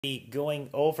be going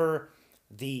over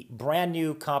the brand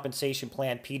new compensation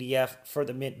plan PDF for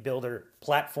the Mint Builder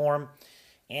platform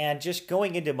and just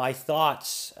going into my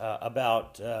thoughts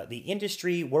about the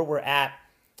industry, where we're at,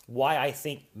 why I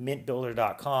think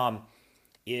MintBuilder.com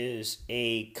is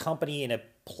a company and a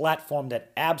platform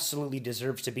that absolutely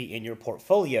deserves to be in your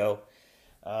portfolio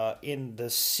in the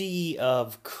sea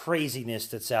of craziness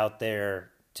that's out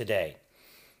there today.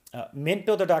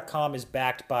 MintBuilder.com is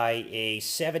backed by a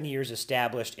 7 years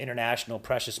established international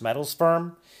precious metals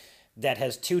firm that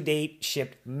has to date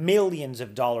shipped millions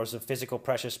of dollars of physical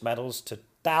precious metals to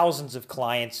thousands of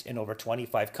clients in over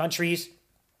 25 countries.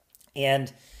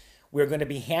 And we're going to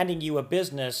be handing you a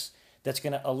business that's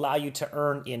going to allow you to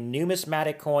earn in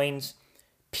numismatic coins,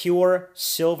 pure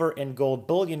silver and gold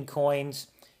bullion coins,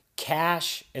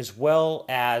 cash, as well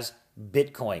as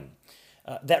Bitcoin.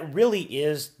 That really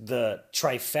is the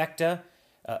trifecta,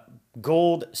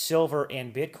 gold, silver,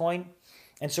 and Bitcoin.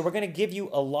 And so we're going to give you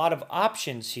a lot of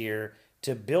options here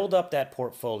to build up that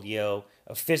portfolio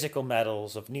of physical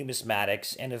metals, of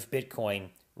numismatics, and of Bitcoin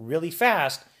really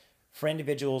fast for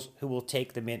individuals who will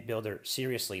take the Mint Builder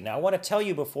seriously. Now, I want to tell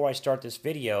you before I start this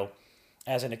video,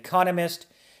 as an economist,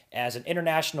 as an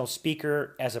international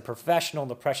speaker, as a professional in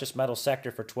the precious metal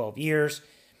sector for 12 years,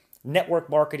 network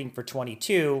marketing for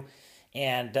 22,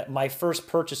 and my first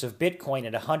purchase of Bitcoin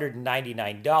at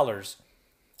 $199,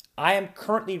 I am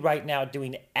currently right now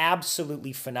doing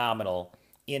absolutely phenomenal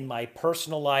in my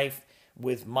personal life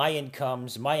with my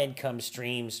incomes, my income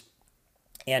streams,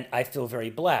 and I feel very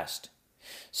blessed.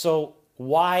 So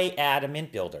why add a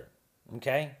Mint Builder?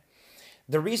 Okay?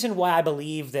 The reason why I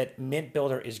believe that Mint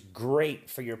Builder is great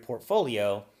for your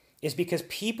portfolio is because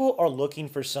people are looking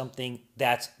for something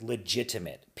that's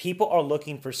legitimate. People are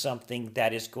looking for something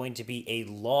that is going to be a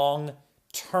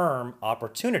long-term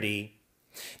opportunity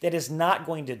that is not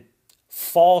going to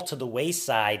fall to the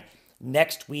wayside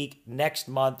next week, next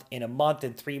month, in a month,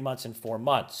 in 3 months, in 4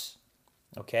 months.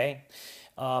 Okay?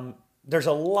 There's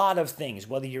a lot of things,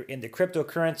 whether you're in the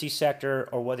cryptocurrency sector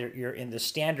or whether you're in the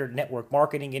standard network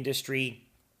marketing industry.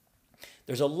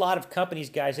 There's a lot of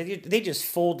companies, guys, they just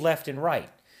fold left and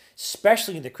right,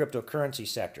 especially in the cryptocurrency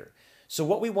sector. So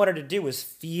what we wanted to do is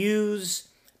fuse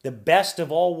the best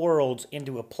of all worlds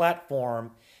into a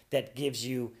platform that gives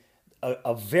you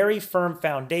a very firm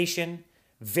foundation,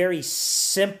 very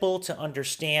simple to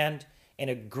understand, and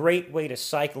a great way to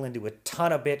cycle into a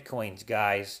ton of Bitcoins,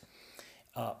 guys.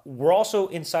 We're also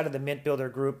inside of the Mint Builder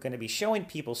group going to be showing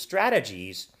people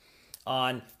strategies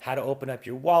on how to open up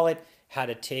your wallet, how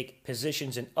to take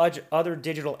positions in other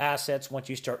digital assets once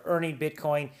you start earning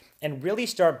Bitcoin, and really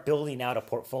start building out a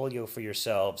portfolio for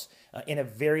yourselves in a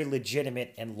very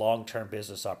legitimate and long-term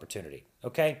business opportunity.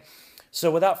 Okay? So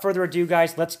without further ado,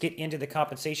 guys, let's get into the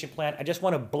compensation plan. I just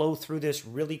want to blow through this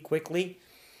really quickly,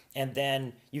 and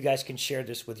then you guys can share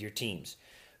this with your teams.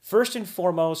 First and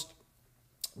foremost,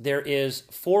 there is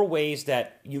 4 ways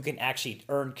that you can actually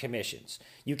earn commissions.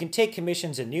 You can take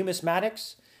commissions in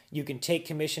numismatics. You can take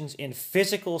commissions in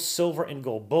physical silver and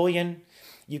gold bullion.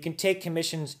 You can take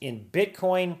commissions in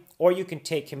Bitcoin, or you can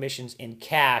take commissions in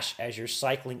cash as you're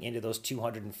cycling into those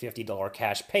 $250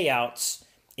 cash payouts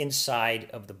inside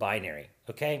of the binary,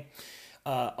 okay?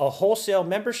 A wholesale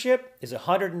membership is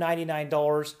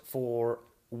 $199 for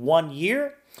 1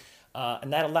 year.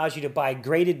 And that allows you to buy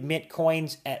graded mint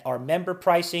coins at our member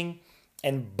pricing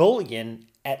and bullion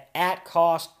at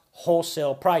cost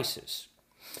wholesale prices.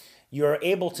 You're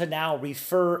able to now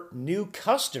refer new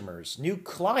customers, new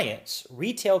clients,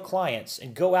 retail clients,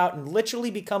 and go out and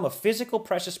literally become a physical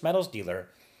precious metals dealer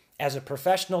as a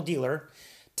professional dealer.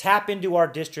 Tap into our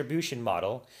distribution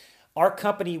model. Our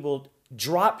company will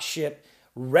drop ship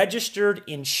registered,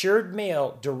 insured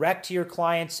mail direct to your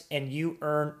clients, and you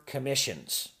earn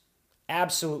commissions.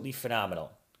 Absolutely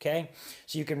phenomenal, okay?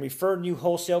 So you can refer new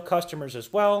wholesale customers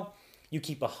as well. You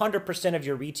keep 100% of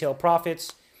your retail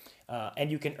profits,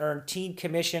 and you can earn team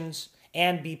commissions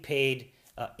and be paid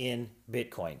in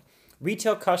Bitcoin.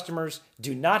 Retail customers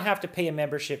do not have to pay a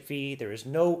membership fee. There is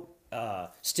no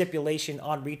stipulation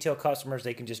on retail customers.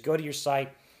 They can just go to your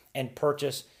site and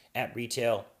purchase at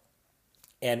retail,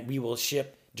 and we will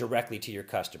ship directly to your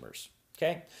customers,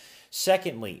 okay?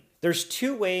 Secondly, there's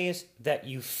 2 ways that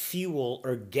you fuel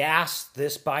or gas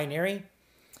this binary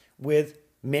with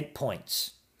mint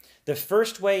points. The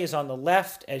first way is on the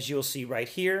left, as you'll see right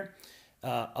here.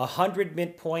 100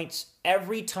 mint points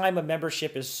every time a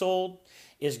membership is sold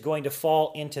is going to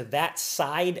fall into that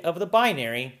side of the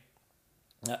binary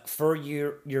for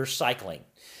your cycling.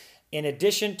 In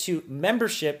addition to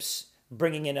memberships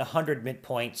bringing in 100 mint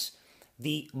points,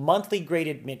 the monthly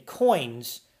graded mint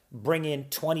coins bring in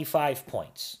 25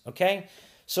 points, okay?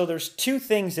 So there's two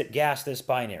things that gas this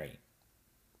binary.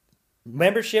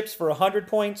 Memberships for 100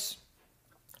 points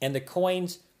and the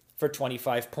coins for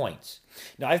 25 points.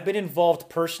 Now, I've been involved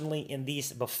personally in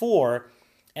these before,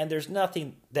 and there's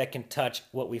nothing that can touch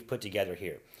what we've put together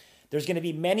here. There's going to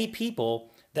be many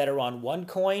people that are on 1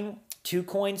 coin, 2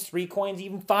 coins, 3 coins,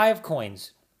 even 5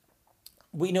 coins.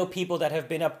 We know people that have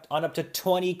been up to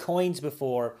 20 coins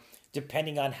before,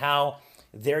 depending on how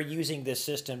they're using this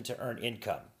system to earn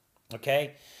income.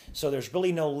 Okay? So there's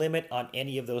really no limit on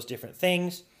any of those different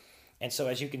things. And so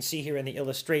as you can see here in the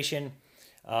illustration,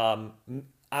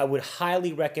 I would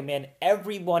highly recommend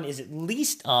everyone is at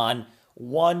least on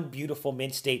one beautiful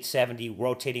Mint State 70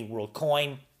 rotating world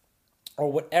coin, or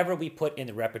whatever we put in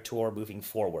the repertoire moving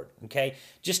forward, okay?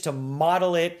 Just to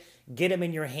model it, get them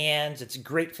in your hands. It's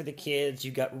great for the kids.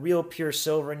 You got real pure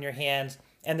silver in your hands,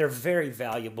 and they're very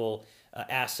valuable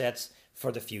assets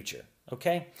for the future,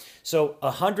 okay? So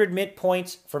 100 mint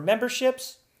points for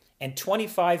memberships and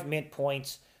 25 mint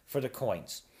points for the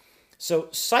coins. So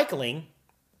cycling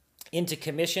into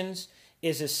commissions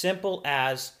is as simple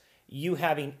as you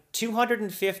having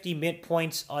 250 mint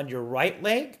points on your right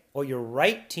leg or your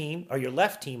right team, or your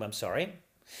left team, I'm sorry,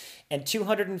 and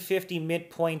 250 mint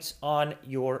points on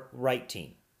your right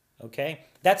team. Okay?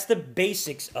 That's the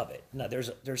basics of it. Now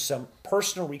there's some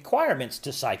personal requirements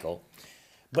to cycle,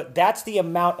 but that's the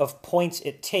amount of points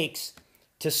it takes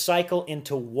to cycle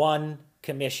into one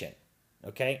commission.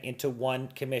 Okay? Into one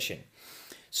commission.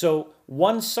 So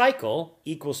one cycle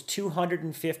equals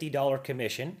 $250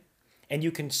 commission, and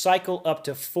you can cycle up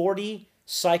to 40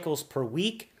 cycles per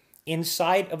week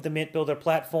inside of the MintBuilder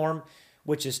platform,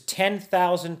 which is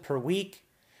 $10,000 per week,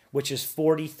 which is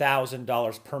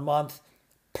 $40,000 per month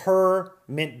per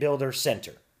MintBuilder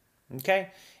center. Okay?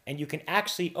 And you can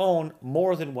actually own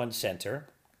more than one center.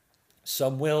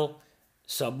 Some will,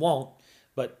 some won't,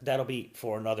 but that'll be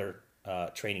for another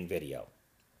training video.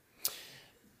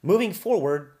 Moving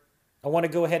forward, I want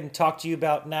to go ahead and talk to you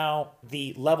about now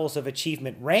the levels of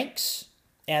achievement ranks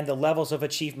and the levels of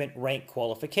achievement rank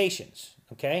qualifications,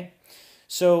 okay?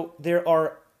 So there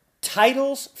are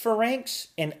titles for ranks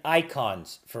and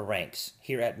icons for ranks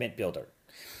here at MintBuilder.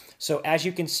 So as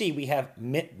you can see, we have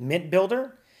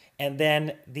MintBuilder, and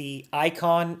then the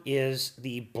icon is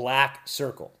the black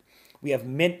circle. We have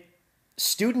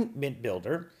Student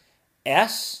MintBuilder.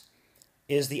 S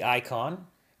is the icon.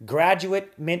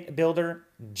 Graduate MintBuilder,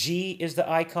 G is the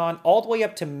icon, all the way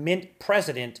up to Mint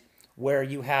President, where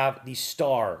you have the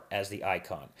star as the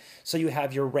icon. So you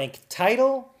have your rank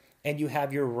title and you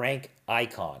have your rank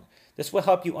icon. This will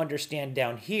help you understand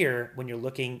down here when you're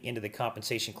looking into the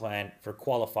compensation plan for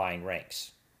qualifying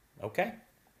ranks. Okay?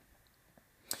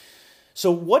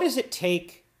 So what does it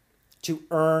take to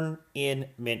earn in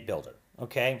MintBuilder?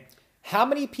 Okay? How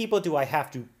many people do I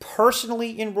have to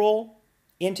personally enroll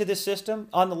into the system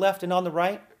on the left and on the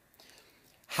right?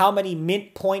 How many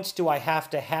mint points do I have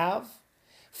to have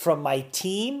from my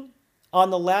team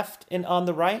on the left and on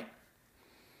the right?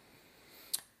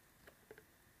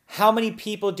 How many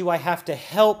people do I have to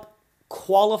help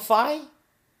qualify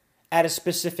at a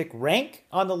specific rank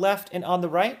on the left and on the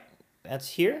right? That's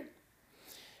here.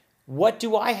 What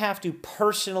do I have to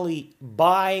personally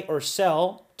buy or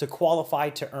sell to qualify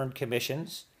to earn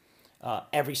commissions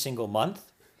every single month?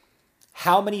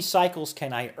 How many cycles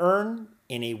can I earn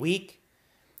in a week?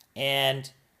 And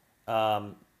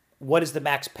what is the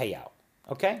max payout?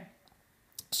 Okay?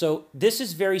 So this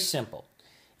is very simple.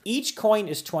 Each coin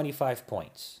is 25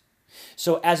 points.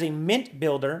 So as a Mint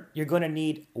Builder, you're going to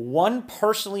need one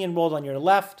personally enrolled on your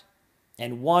left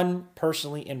and one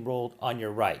personally enrolled on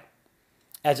your right.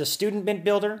 As a student Mint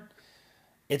Builder,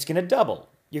 it's going to double.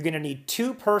 You're going to need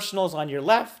 2 personals on your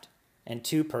left and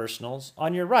 2 personals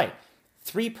on your right.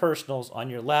 3 personals on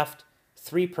your left,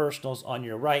 3 personals on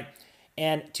your right.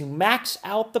 And to max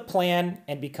out the plan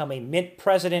and become a Mint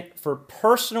President for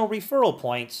personal referral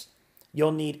points,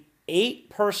 you'll need 8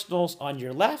 personals on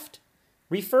your left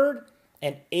referred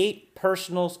and 8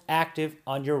 personals active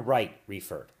on your right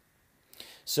referred.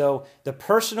 So the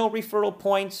personal referral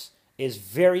points is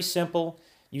very simple.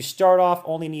 You start off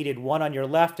only needed 1 on your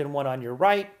left and 1 on your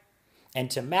right. And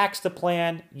to max the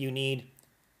plan, you need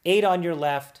 8 on your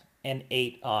left and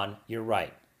 8 on your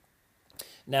right.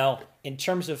 Now, in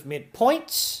terms of mint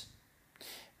points,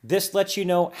 this lets you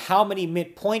know how many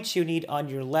mint points you need on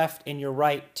your left and your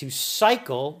right to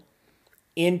cycle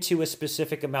into a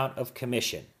specific amount of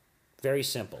commission. Very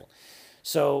simple.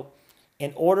 So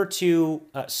in order to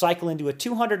cycle into a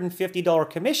 $250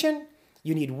 commission,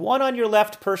 you need 1 on your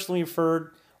left personally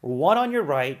referred, 1 on your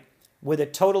right, with a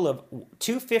total of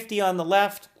 $250 on the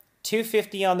left,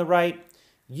 $250 on the right.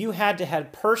 you had to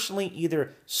have personally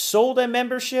either sold a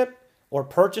membership or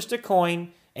purchased a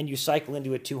coin, and you cycle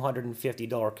into a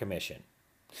 $250 commission.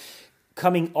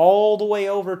 Coming all the way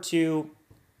over to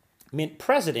Mint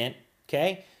President,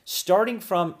 okay, starting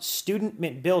from Student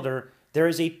Mint Builder, there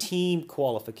is a team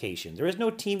qualification. There is no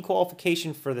team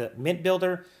qualification for the Mint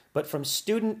Builder, but from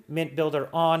Student Mint Builder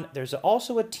on, there's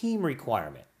also a team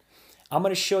requirement. I'm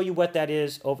going to show you what that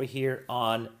is over here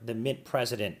on the Mint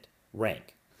President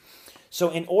rank. So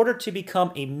in order to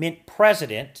become a Mint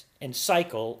President and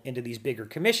cycle into these bigger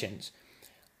commissions,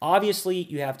 obviously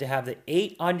you have to have the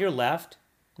 8 on your left,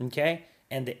 okay,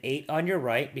 and the 8 on your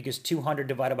right, because 200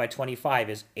 divided by 25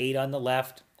 is 8 on the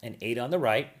left and 8 on the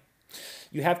right.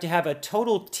 You have to have a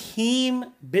total team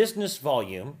business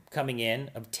volume coming in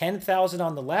of 10,000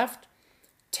 on the left,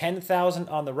 10,000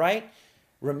 on the right.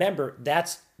 Remember,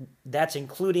 that's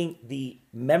including the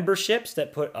memberships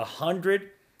that put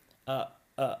 100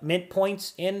 mint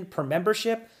points in per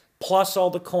membership, plus all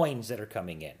the coins that are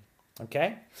coming in.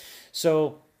 Okay?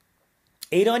 So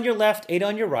 8 on your left, 8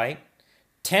 on your right,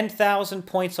 10,000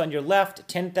 points on your left,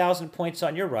 10,000 points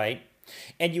on your right,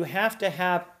 and you have to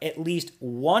have at least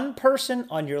one person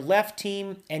on your left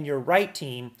team and your right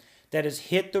team that has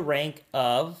hit the rank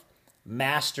of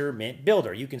Master Mint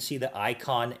Builder. You can see the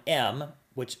icon M,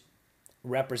 which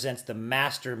represents the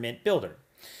Master Mint Builder.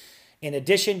 In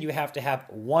addition, you have to have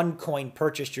one coin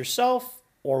purchased yourself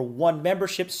or one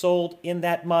membership sold in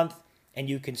that month, and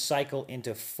you can cycle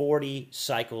into 40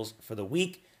 cycles for the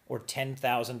week or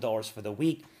 $10,000 for the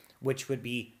week, which would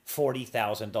be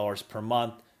 $40,000 per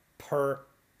month per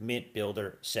Mint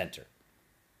Builder Center.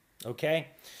 Okay?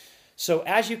 So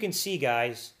as you can see,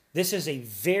 guys, this is a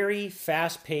very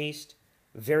fast-paced,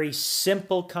 very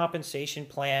simple compensation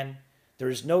plan.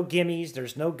 There's no gimmies,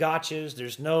 there's no gotchas,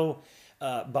 there's no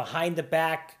behind the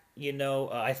back,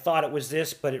 I thought it was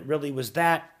this, but it really was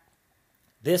that.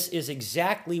 This is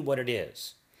exactly what it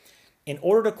is. In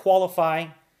order to qualify,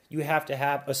 you have to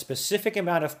have a specific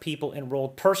amount of people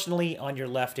enrolled personally on your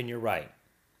left and your right.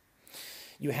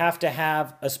 You have to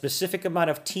have a specific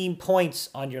amount of team points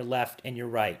on your left and your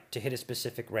right to hit a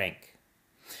specific rank.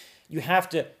 You have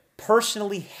to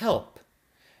personally help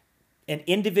an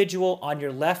individual on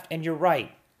your left and your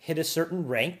right hit a certain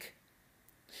rank.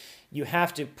 You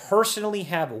have to personally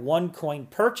have one coin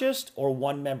purchased or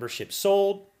one membership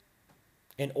sold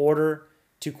in order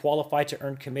to qualify to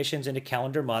earn commissions in a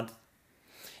calendar month.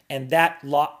 And that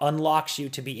unlocks you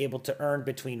to be able to earn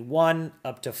between 1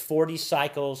 up to 40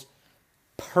 cycles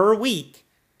per week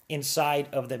inside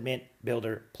of the Mint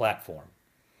Builder platform.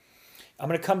 I'm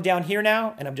going to come down here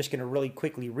now, and I'm just going to really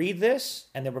quickly read this,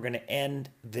 and then we're going to end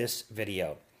this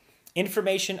video.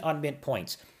 Information on Mint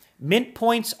Points. Mint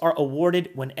Points are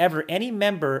awarded whenever any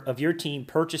member of your team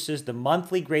purchases the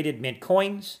monthly graded Mint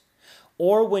coins,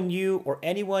 or when you or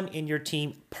anyone in your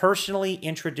team personally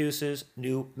introduces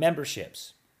new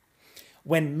memberships.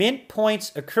 When Mint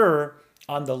Points occur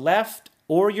on the left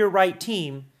or your right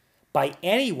team by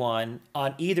anyone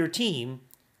on either team,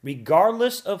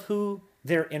 regardless of who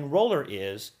their enroller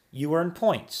is, you earn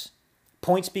points.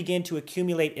 Points begin to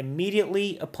accumulate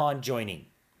immediately upon joining.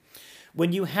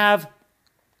 When you have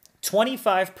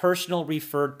 25 personal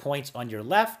referred points on your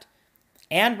left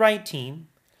and right team,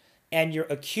 and your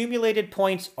accumulated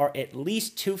points are at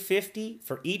least 250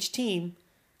 for each team,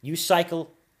 you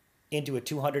cycle into a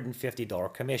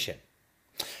 $250 commission.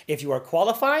 If you are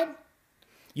qualified,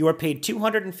 you are paid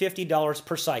 $250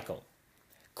 per cycle.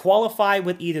 Qualify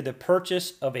with either the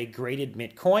purchase of a graded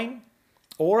Mint coin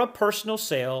or a personal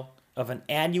sale of an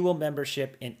annual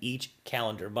membership in each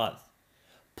calendar month.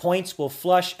 Points will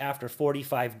flush after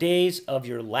 45 days of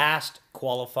your last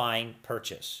qualifying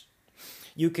purchase.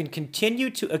 You can continue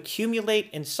to accumulate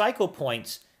and cycle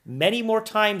points many more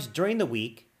times during the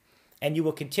week, and you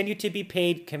will continue to be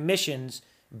paid commissions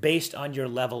based on your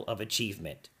level of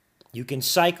achievement. You can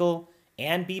cycle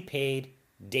and be paid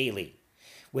daily.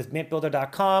 With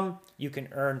MintBuilder.com, you can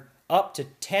earn up to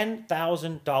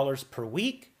 $10,000 per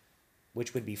week,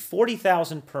 which would be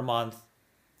 $40,000 per month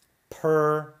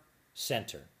per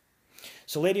center.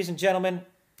 So ladies and gentlemen,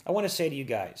 I want to say to you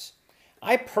guys,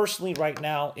 I personally right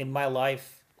now in my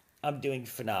life, I'm doing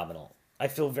phenomenal. I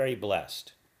feel very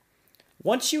blessed.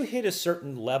 Once you hit a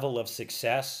certain level of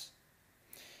success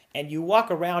and you walk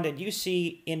around and you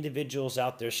see individuals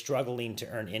out there struggling to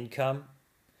earn income,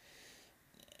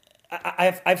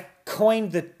 I've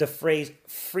coined the phrase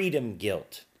freedom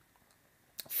guilt.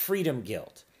 Freedom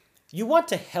guilt. You want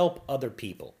to help other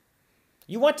people.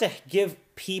 You want to give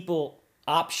people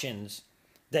options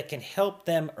that can help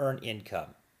them earn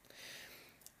income.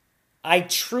 I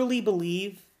truly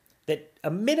believe that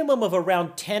a minimum of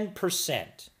around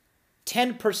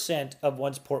 10% of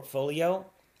one's portfolio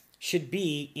should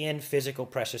be in physical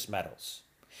precious metals.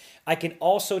 I can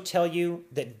also tell you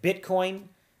that Bitcoin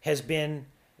has been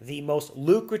the most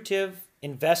lucrative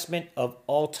investment of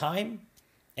all time,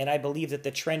 and I believe that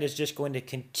the trend is just going to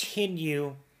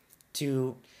continue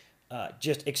to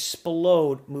just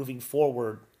explode moving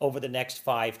forward over the next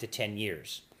 5 to 10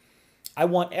 years. I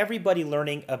want everybody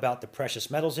learning about the precious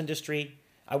metals industry.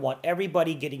 I want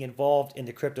everybody getting involved in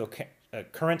the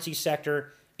cryptocurrency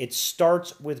sector. It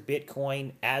starts with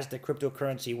Bitcoin as the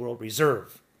cryptocurrency world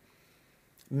reserve.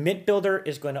 MintBuilder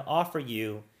is going to offer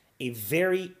you a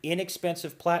very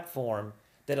inexpensive platform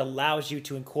that allows you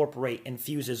to incorporate and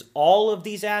fuses all of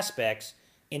these aspects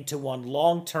into one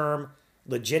long-term,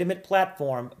 legitimate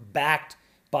platform backed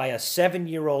by a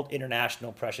 7-year-old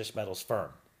international precious metals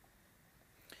firm.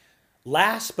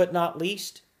 Last but not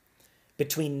least,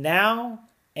 between now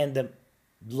and the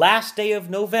last day of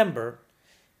November,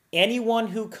 anyone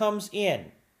who comes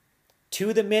in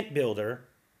to the MintBuilder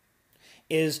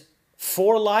is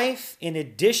for life, in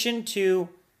addition to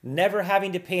never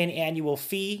having to pay an annual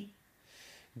fee,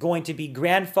 going to be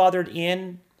grandfathered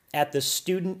in at the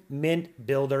student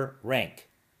MintBuilder rank.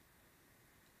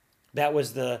 That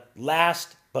was the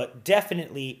last but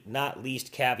definitely not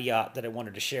least caveat that I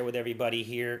wanted to share with everybody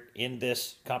here in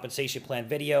this compensation plan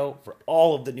video for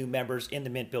all of the new members in the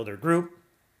MintBuilder group.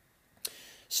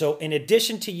 So in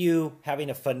addition to you having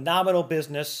a phenomenal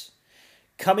business,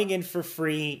 coming in for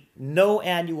free, no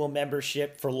annual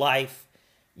membership for life,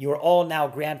 you are all now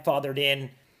grandfathered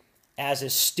in as a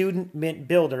student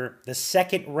MintBuilder, the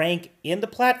second rank in the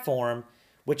platform,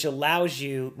 which allows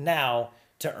you now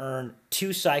to earn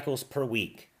 2 cycles per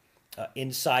week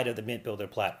inside of the MintBuilder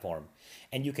platform.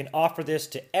 And you can offer this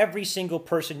to every single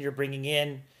person you're bringing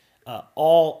in,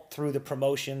 all through the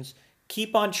promotions.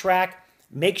 Keep on track.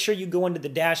 Make sure you go into the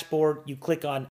dashboard, you click on